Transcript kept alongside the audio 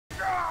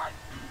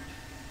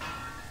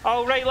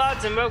Alright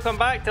lads, and welcome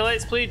back to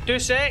Let's Play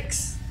Deus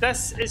Ex.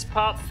 This is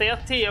part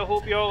 30, I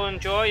hope you all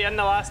enjoy. In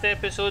the last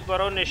episode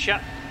we're on the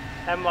ship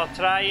and we're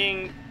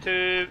trying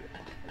to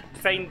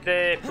find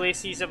the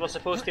places that we're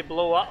supposed to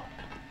blow up.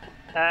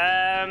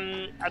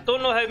 I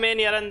don't know how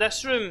many are in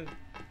this room.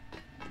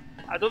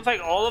 I don't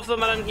think all of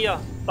them are in here,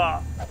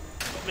 but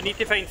we need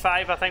to find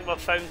 5. I think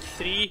we've found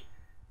 3.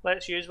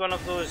 Let's use one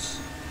of those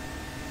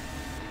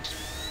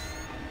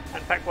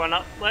and pick one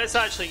up. Let's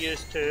actually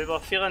use 2, we're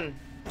feeling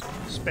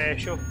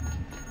special.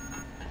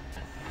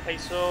 Right,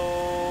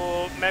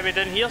 so maybe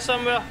down here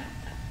somewhere.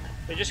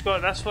 We just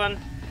got this one.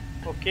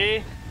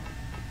 Okay.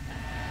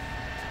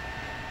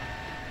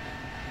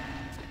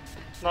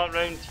 It's not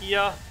round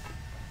here.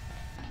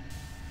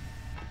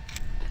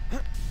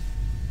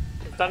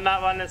 We've done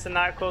that one, it's in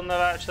that corner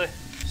actually.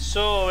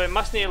 So we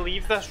must need to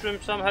leave this room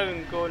somehow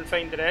and go and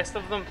find the rest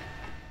of them.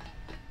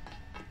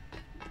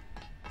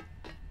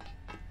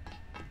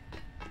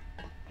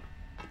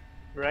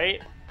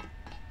 Right.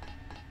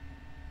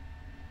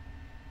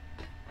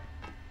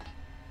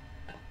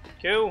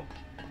 Cool.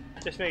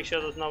 Just make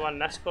sure there's no one in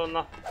this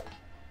corner.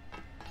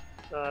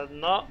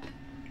 Not.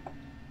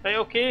 Right,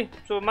 okay.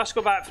 So we must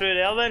go back through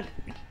there then.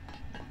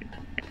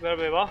 Where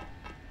we were.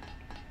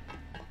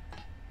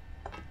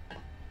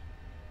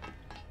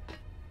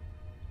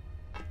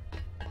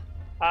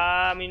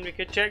 I mean, we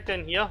could check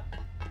down here.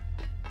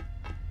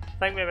 I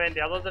think we went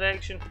the other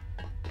direction.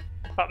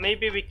 But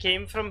maybe we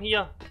came from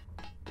here.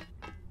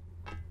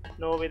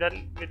 No, we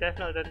didn't. We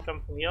definitely didn't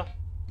come from here.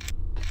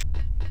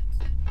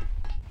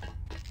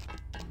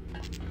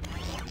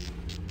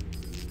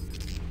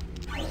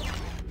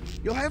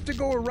 You'll have to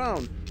go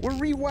around. We're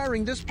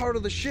rewiring this part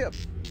of the ship.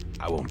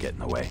 I won't get in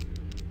the way.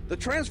 The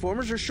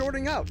transformers are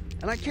shorting out,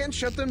 and I can't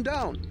shut them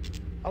down.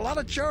 A lot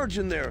of charge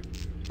in there.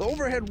 The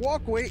overhead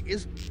walkway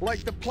is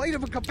like the plate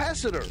of a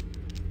capacitor.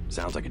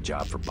 Sounds like a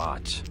job for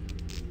bots.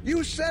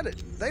 You said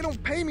it. They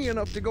don't pay me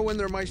enough to go in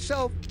there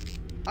myself.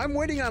 I'm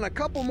waiting on a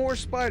couple more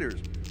spiders.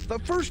 The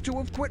first 2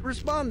 have quit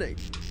responding.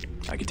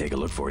 I can take a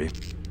look for you.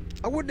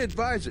 I wouldn't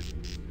advise it.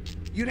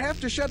 You'd have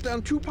to shut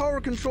down 2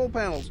 power control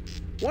panels.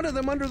 One of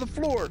them under the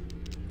floor.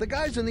 The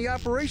guys in the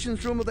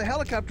operations room of the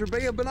helicopter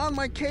bay have been on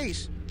my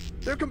case.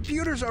 Their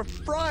computers are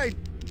fried,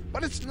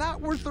 but it's not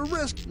worth the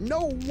risk.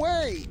 No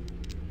way!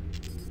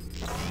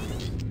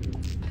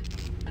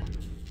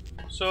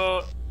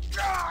 So,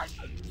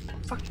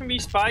 fucking wee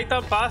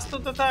spider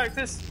bastard attacked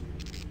us.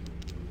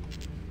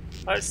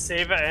 Let's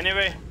save it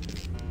anyway.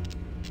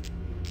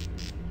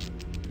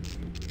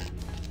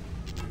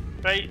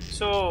 Right,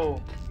 so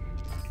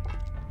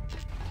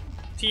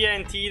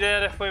TNT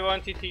there if we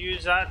wanted to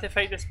use that to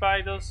fight the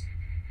spiders.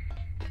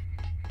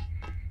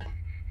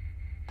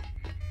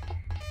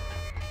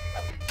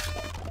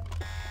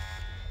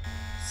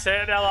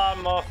 Set the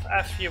alarm off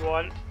if you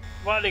want.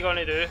 What are they going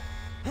to do?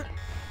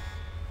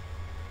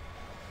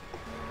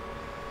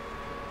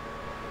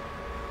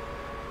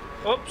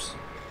 Oops.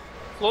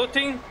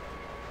 Floating.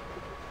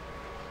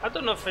 I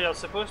don't know if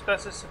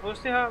this is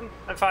supposed to happen.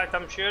 In fact,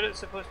 I'm sure it's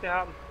supposed to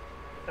happen.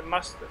 It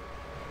must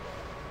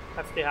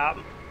if they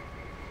happen.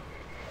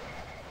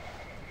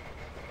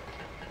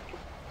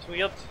 It's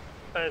weird,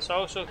 but it's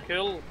also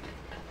cool.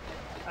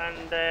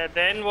 And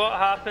then what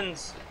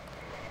happens?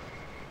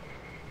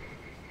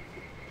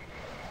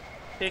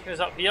 Taking us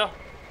up here.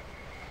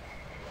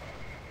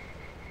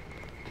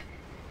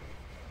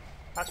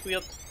 That's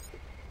weird.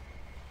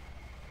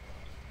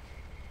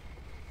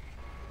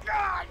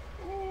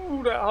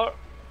 Ooh, that hurt.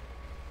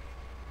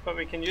 But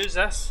we can use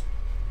this.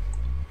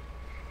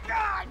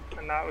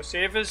 And that will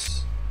save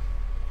us.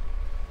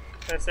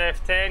 Let's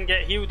F10,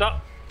 get healed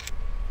up.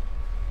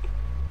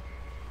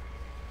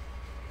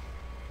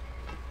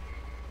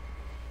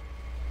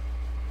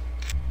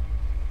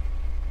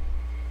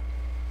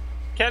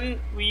 Can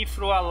we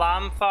throw a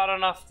lamb far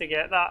enough to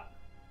get that?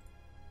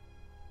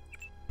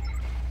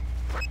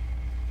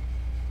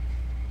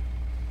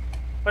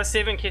 Let's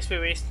save in case we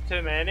wasted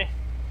too many.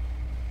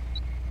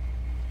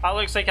 That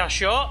looks like a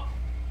shot.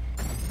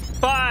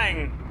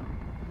 Bang!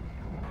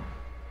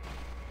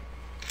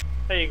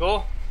 There you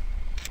go.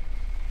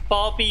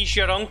 Bobby's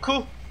your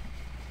uncle.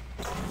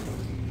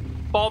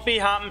 Bobby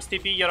happens to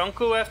be your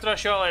uncle after a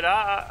shot like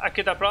that. I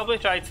could have probably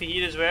tried for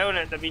here as well and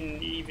it'd have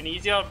been even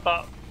easier,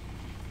 but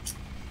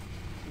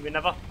we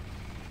never.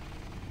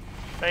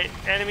 Right,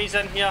 enemies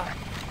in here.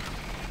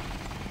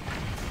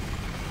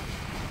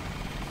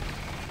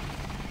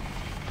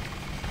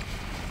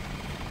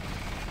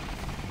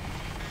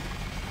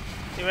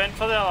 He went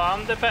for the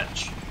alarm, the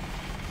bitch.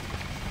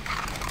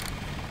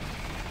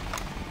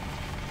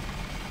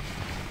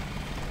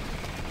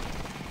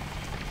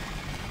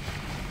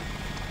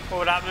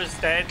 Oh, that was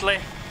deadly.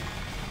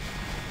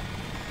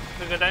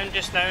 We go down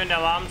just now and the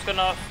alarm's gone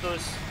off.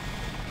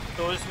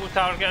 Those will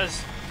target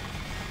us.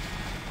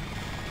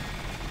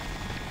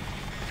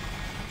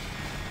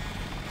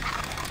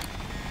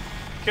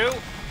 Cool.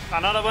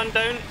 Another one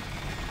down.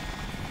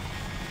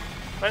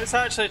 Let's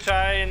actually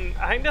try and...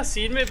 I think they're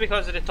seeing me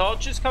because of the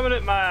torches coming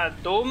out my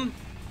dome.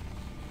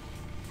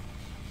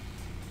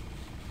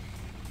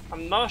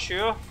 I'm not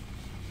sure.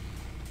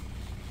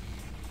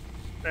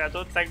 But I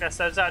don't think this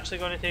is actually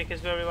going to take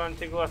us where we want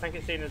to go. I think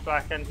it's taking us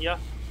back in here.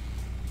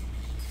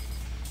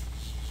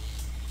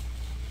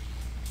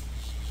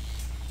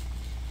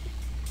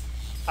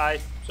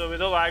 Aye, so we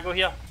don't want to go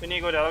here. We need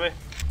to go the other way.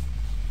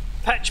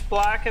 Pitch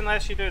black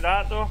unless you do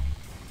that though.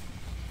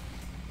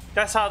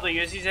 This hardly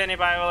uses any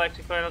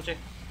bioelectrical energy.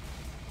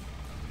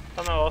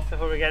 Turn it off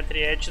before we get to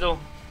the edge though.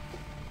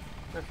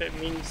 If it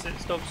means it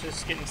stops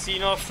us getting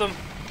seen off them.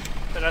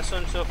 But this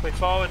one, so if we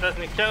fall it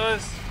doesn't kill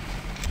us.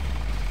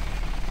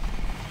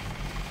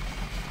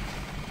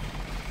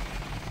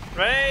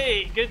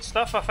 Right, good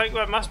stuff. I think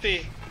we must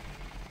be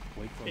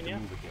near.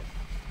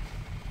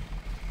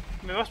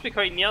 We must be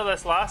quite near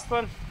this last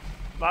one.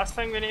 Last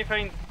thing we need to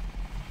find.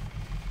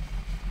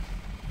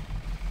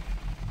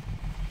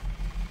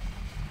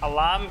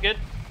 Alarm, good.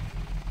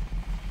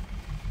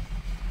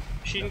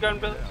 Machine gun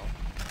built.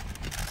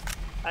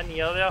 And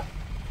here there.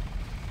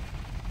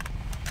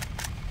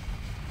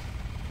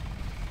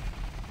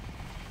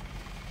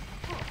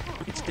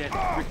 It's dead.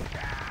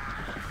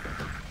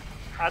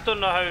 I don't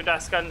know how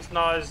this gun's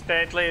not as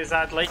deadly as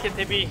I'd like it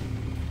to be.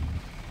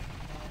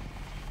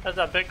 There's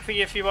a book for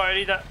you if you want to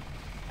read it.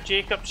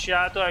 Jacob's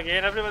Shadow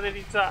again, everybody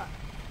reads that.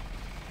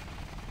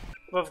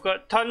 We've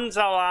got tons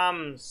of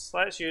alarms.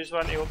 Let's use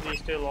one to open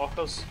these two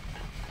lockers.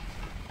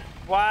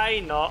 Why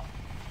not?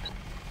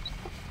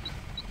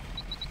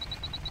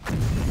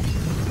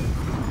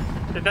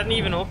 They didn't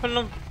even open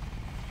them.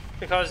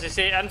 Because they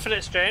say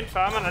infinite strength.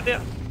 I'm an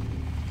idiot.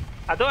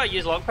 I don't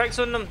use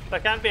lockpicks on them. There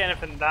can't be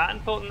anything that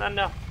important in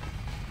there.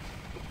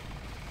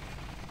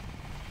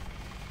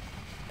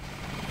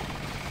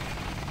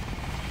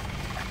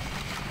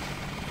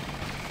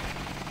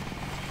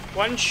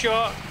 One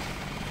shot.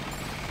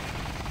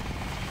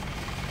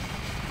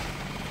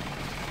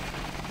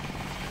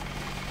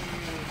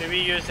 Do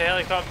we use the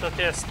helicopter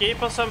to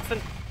escape or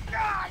something?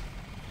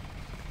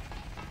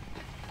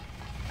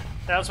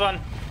 There's one.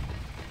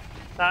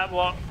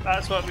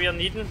 That's what we are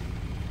needing.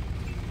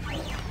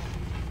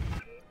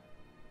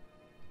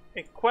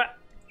 Equip.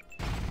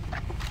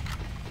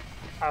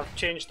 I've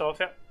changed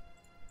off it.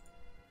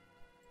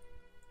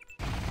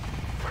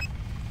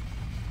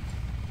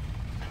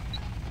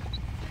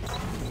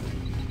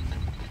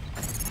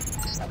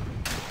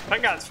 I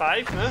think that's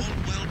 5, no? All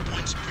well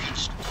points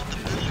breached. The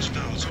bilge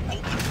valves are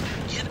open.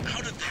 Get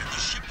out of there. The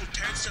ship will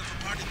tear itself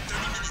apart in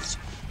 30 minutes.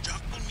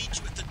 Jock will meet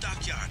you at the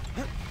dockyard.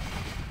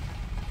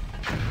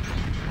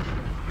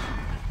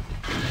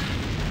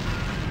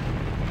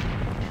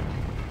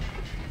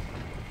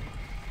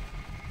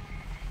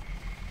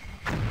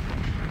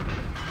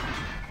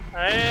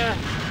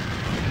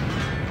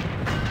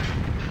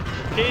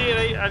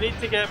 Okay, right, I need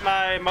to get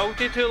my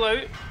multi-tool out.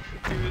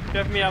 If you would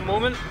give me a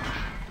moment.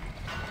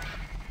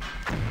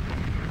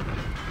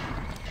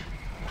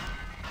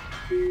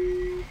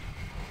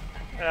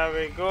 There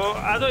we go.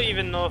 I don't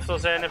even know if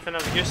there's anything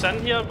of use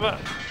in here, but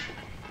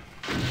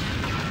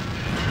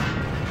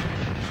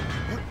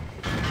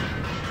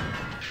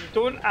you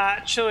don't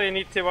actually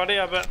need to worry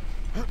about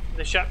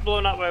the ship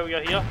blowing up while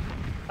you're here.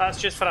 That's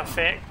just for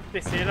effect,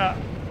 they say that.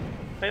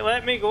 Right,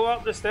 let me go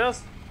up the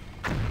stairs.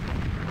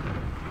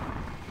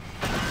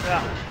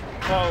 Yeah.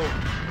 Whoa.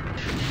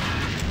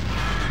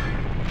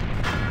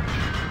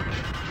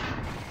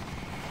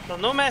 They're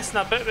not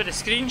messing about with the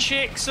screen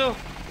shake, so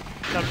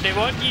they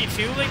want you to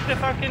feel like the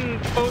fucking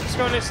boat's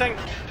gonna sink.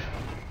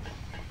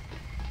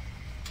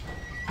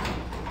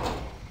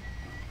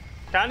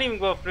 Can't even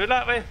go through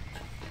that way.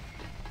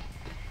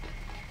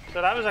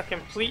 So that was a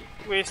complete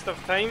waste of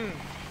time.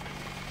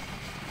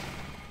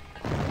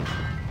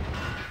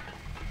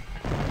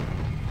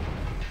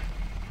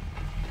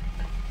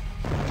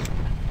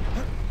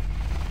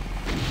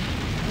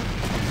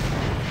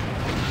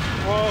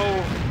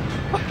 Whoa.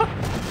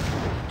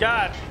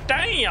 God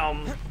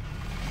damn.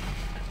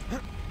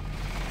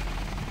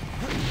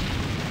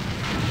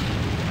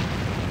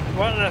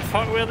 What the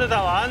fuck, where did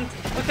I land?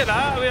 Look at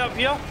that, way up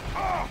here.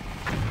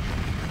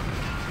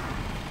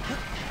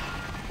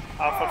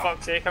 Oh, for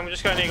fuck's sake, I'm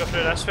just going to go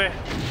through this way.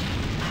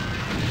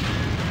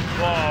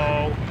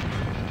 Whoa.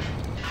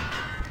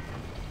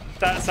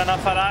 That's enough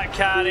of that,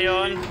 carry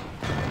on.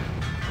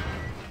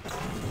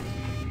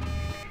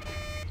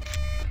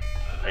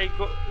 Right,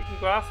 go, you can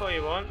go off all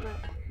you want,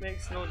 it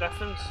makes no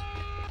difference.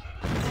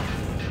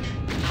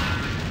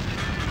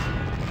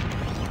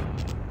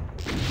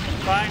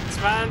 Thanks,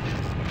 man.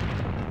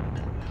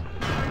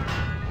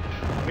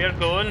 We're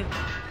going.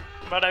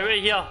 We're out of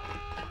here.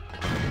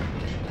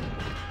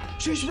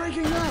 She's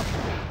breaking up!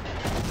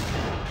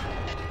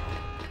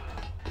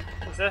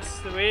 Is this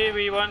the way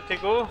we want to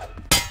go?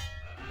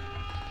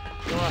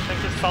 No, I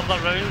think it's further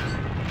round.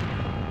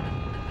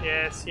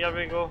 Yes, here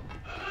we go.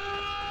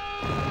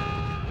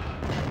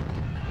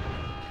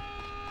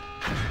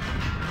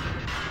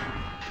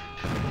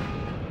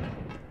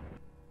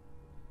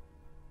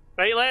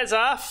 Right, let's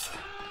off.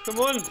 Come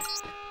on.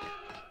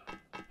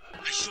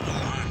 I show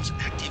alarms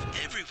active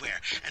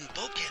everywhere and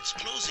bulkheads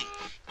closing.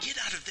 Get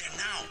out of there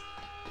now.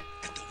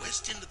 At the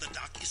west end of the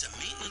dock is a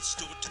maintenance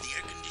store to the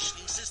air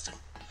conditioning system.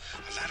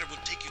 A ladder will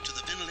take you to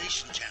the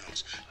ventilation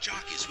channels.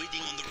 Jock is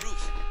waiting on the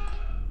roof.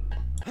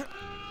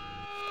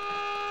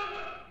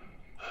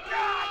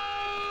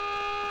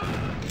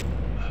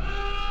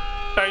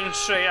 Bounce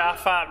straight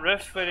off that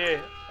roof for the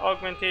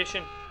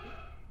augmentation.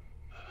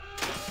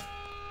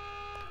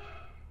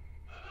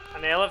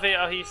 An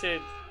elevator, he said.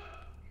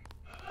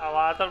 A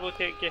ladder will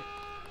take you.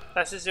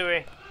 This is the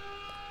way.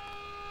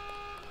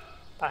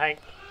 I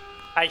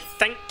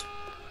think.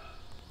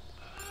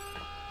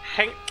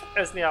 Hink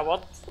isn't a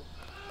word.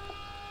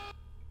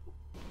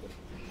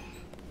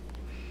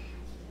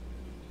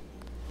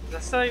 Is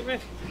this the right way?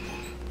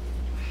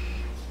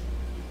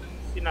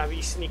 Seen a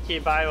wee sneaky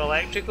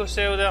bioelectrical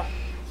cell there.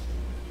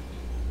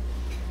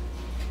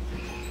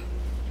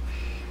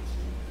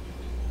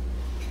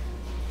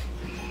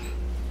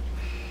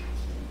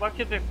 What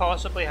could we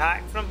possibly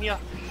hack from here?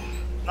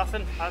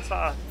 Nothing, that's what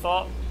I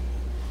thought.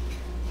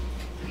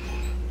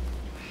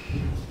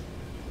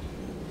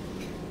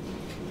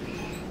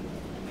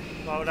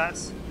 Well,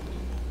 that's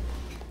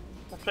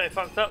pretty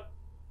fucked up.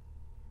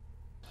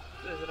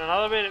 Is there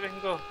another way that we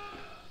can go?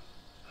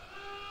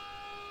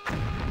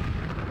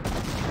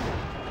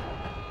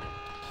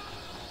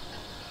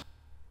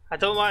 I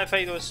don't want to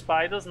fight those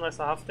spiders unless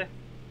I have to.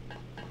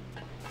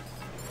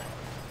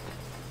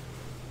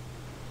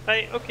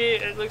 Right, okay,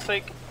 it looks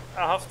like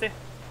I have to.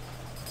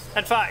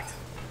 In fact,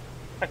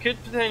 I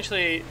could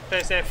potentially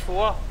press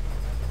F4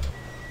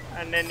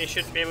 and then they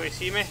shouldn't be able to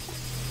see me.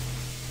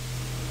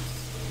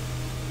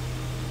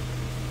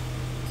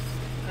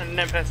 And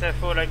then press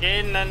F4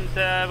 again and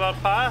we're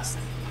past.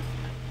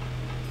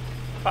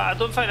 But I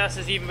don't think this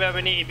is even where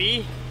we need to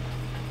be.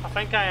 I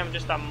think I am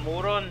just a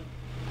moron.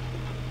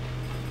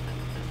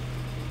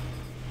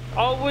 I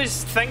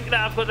always think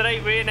that I've got the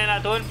right way and then I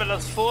don't, but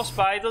there's 4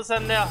 spiders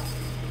in there.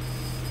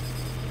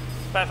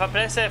 But if I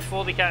press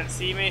F4 they can't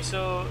see me,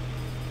 so...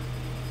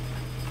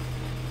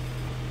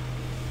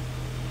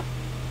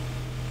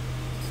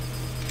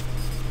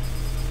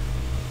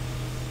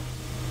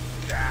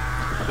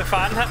 The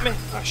fan hit me.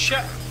 Oh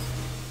shit.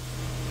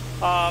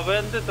 Oh,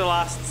 when did the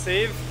last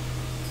save?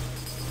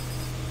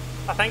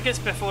 I think it's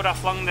before I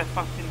flung the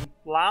fucking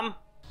lamb.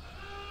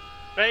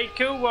 Right,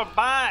 cool, we're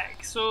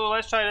back. So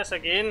let's try this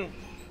again.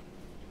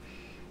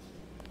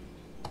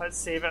 Let's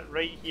save it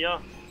right here.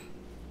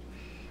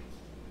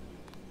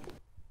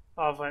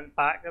 Oh, I've went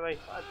back the way.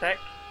 What a dick.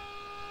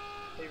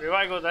 Right, we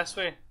want to go this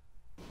way.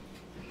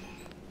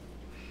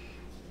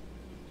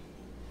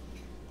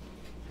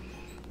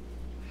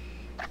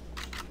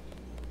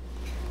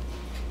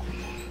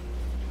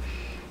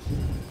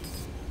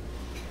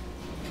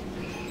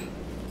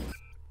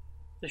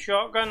 The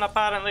shotgun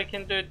apparently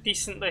can do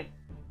decently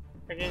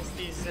against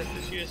these if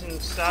it's using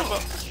Stabber.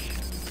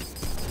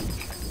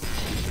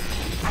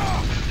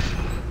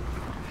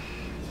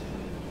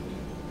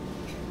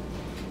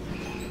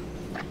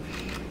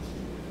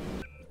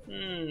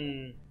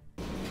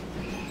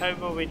 How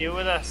will we deal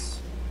with this?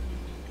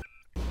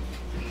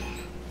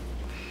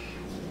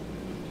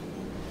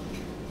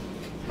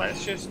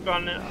 Let's just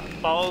run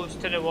balls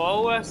to the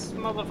wall, this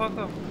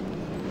motherfucker.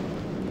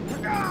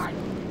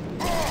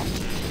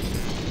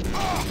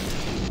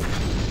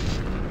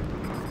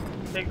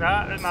 Take that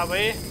out of my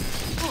way.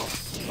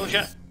 Oh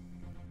shit.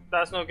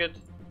 That's no good.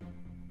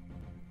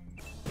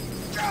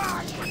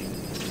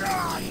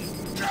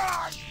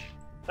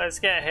 Let's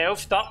get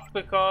healthed up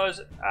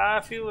because I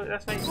feel like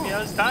this might be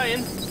us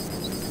dying.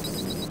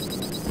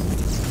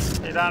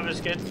 Hey, that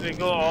was good. We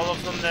got all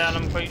of them there,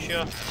 I'm quite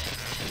sure.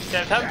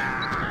 Except him.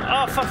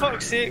 Oh, for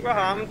fuck's sake, what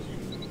happened?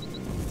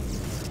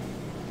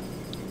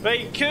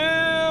 Right,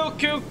 cool.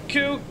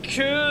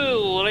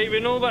 Right, we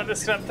know what the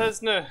script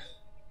is now.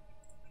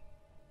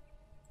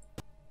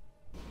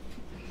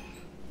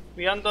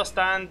 We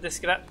understand the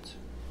script.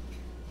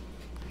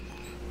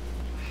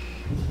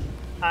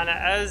 And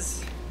it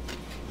is...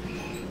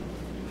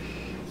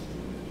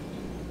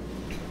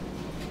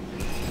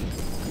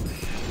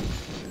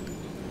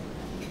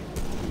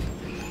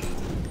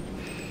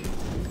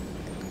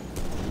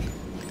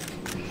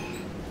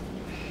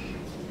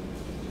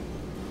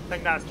 I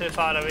think that's too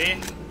far away.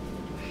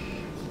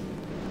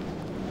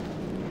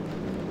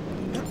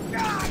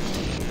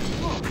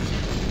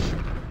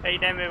 Right,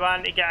 then we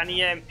want to get an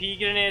EMP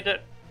grenade out.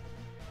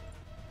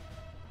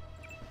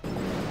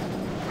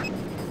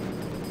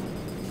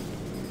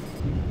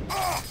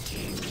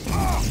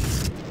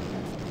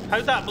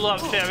 How'd that blow up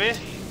straight away?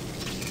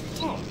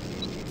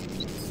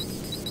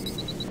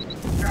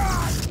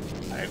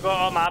 I got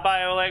all my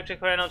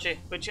bioelectrical energy,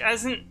 which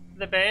isn't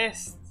the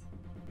best.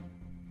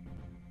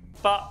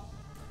 But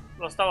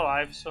we're still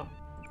alive, so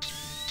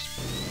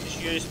just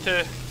use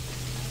 2.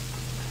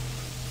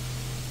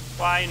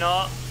 Why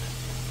not?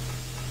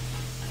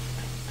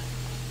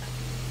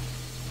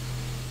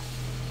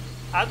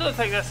 I don't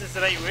think this is the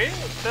right way.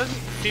 It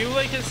doesn't feel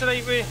like it's the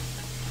right way.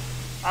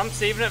 I'm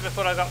saving it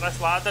before I got this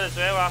ladder as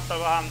well after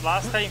what happened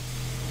last time.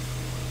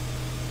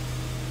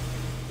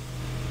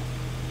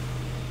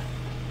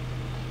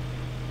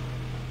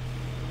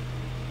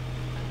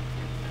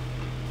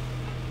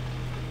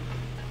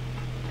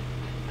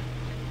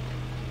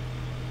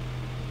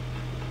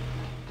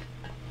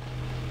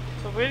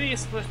 where are you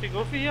supposed to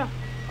go for here?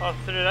 Or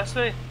through this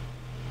way?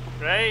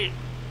 Right.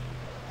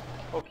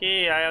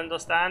 Okay, I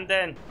understand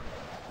then.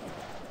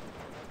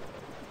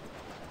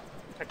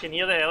 I can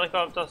hear the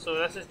helicopter, so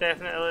this is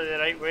definitely the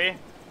right way.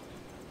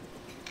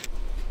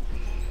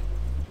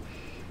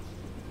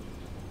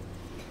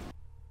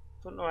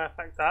 Don't know if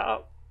I picked that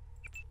up.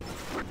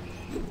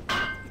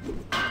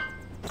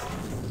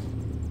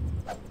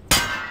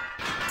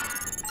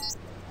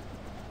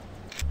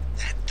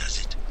 That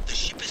does it. The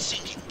ship is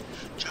sinking.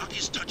 Jock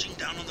is touching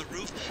down on the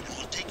roof and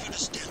will take you to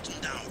Stanton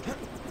Dowd.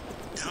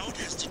 Dowd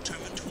has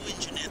determined who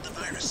engineered the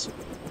virus.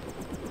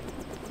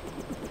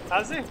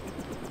 Has he?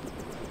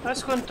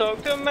 Let's go and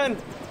talk to him, man.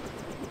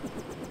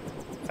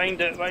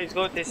 Find out what he's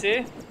got to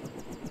say.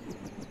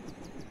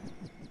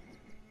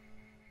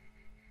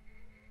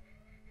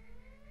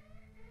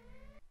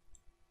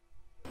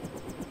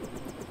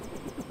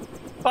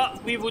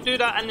 But we will do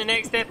that in the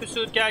next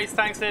episode, guys.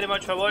 Thanks very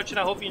much for watching.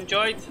 I hope you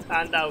enjoyed,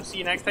 and I'll see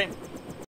you next time.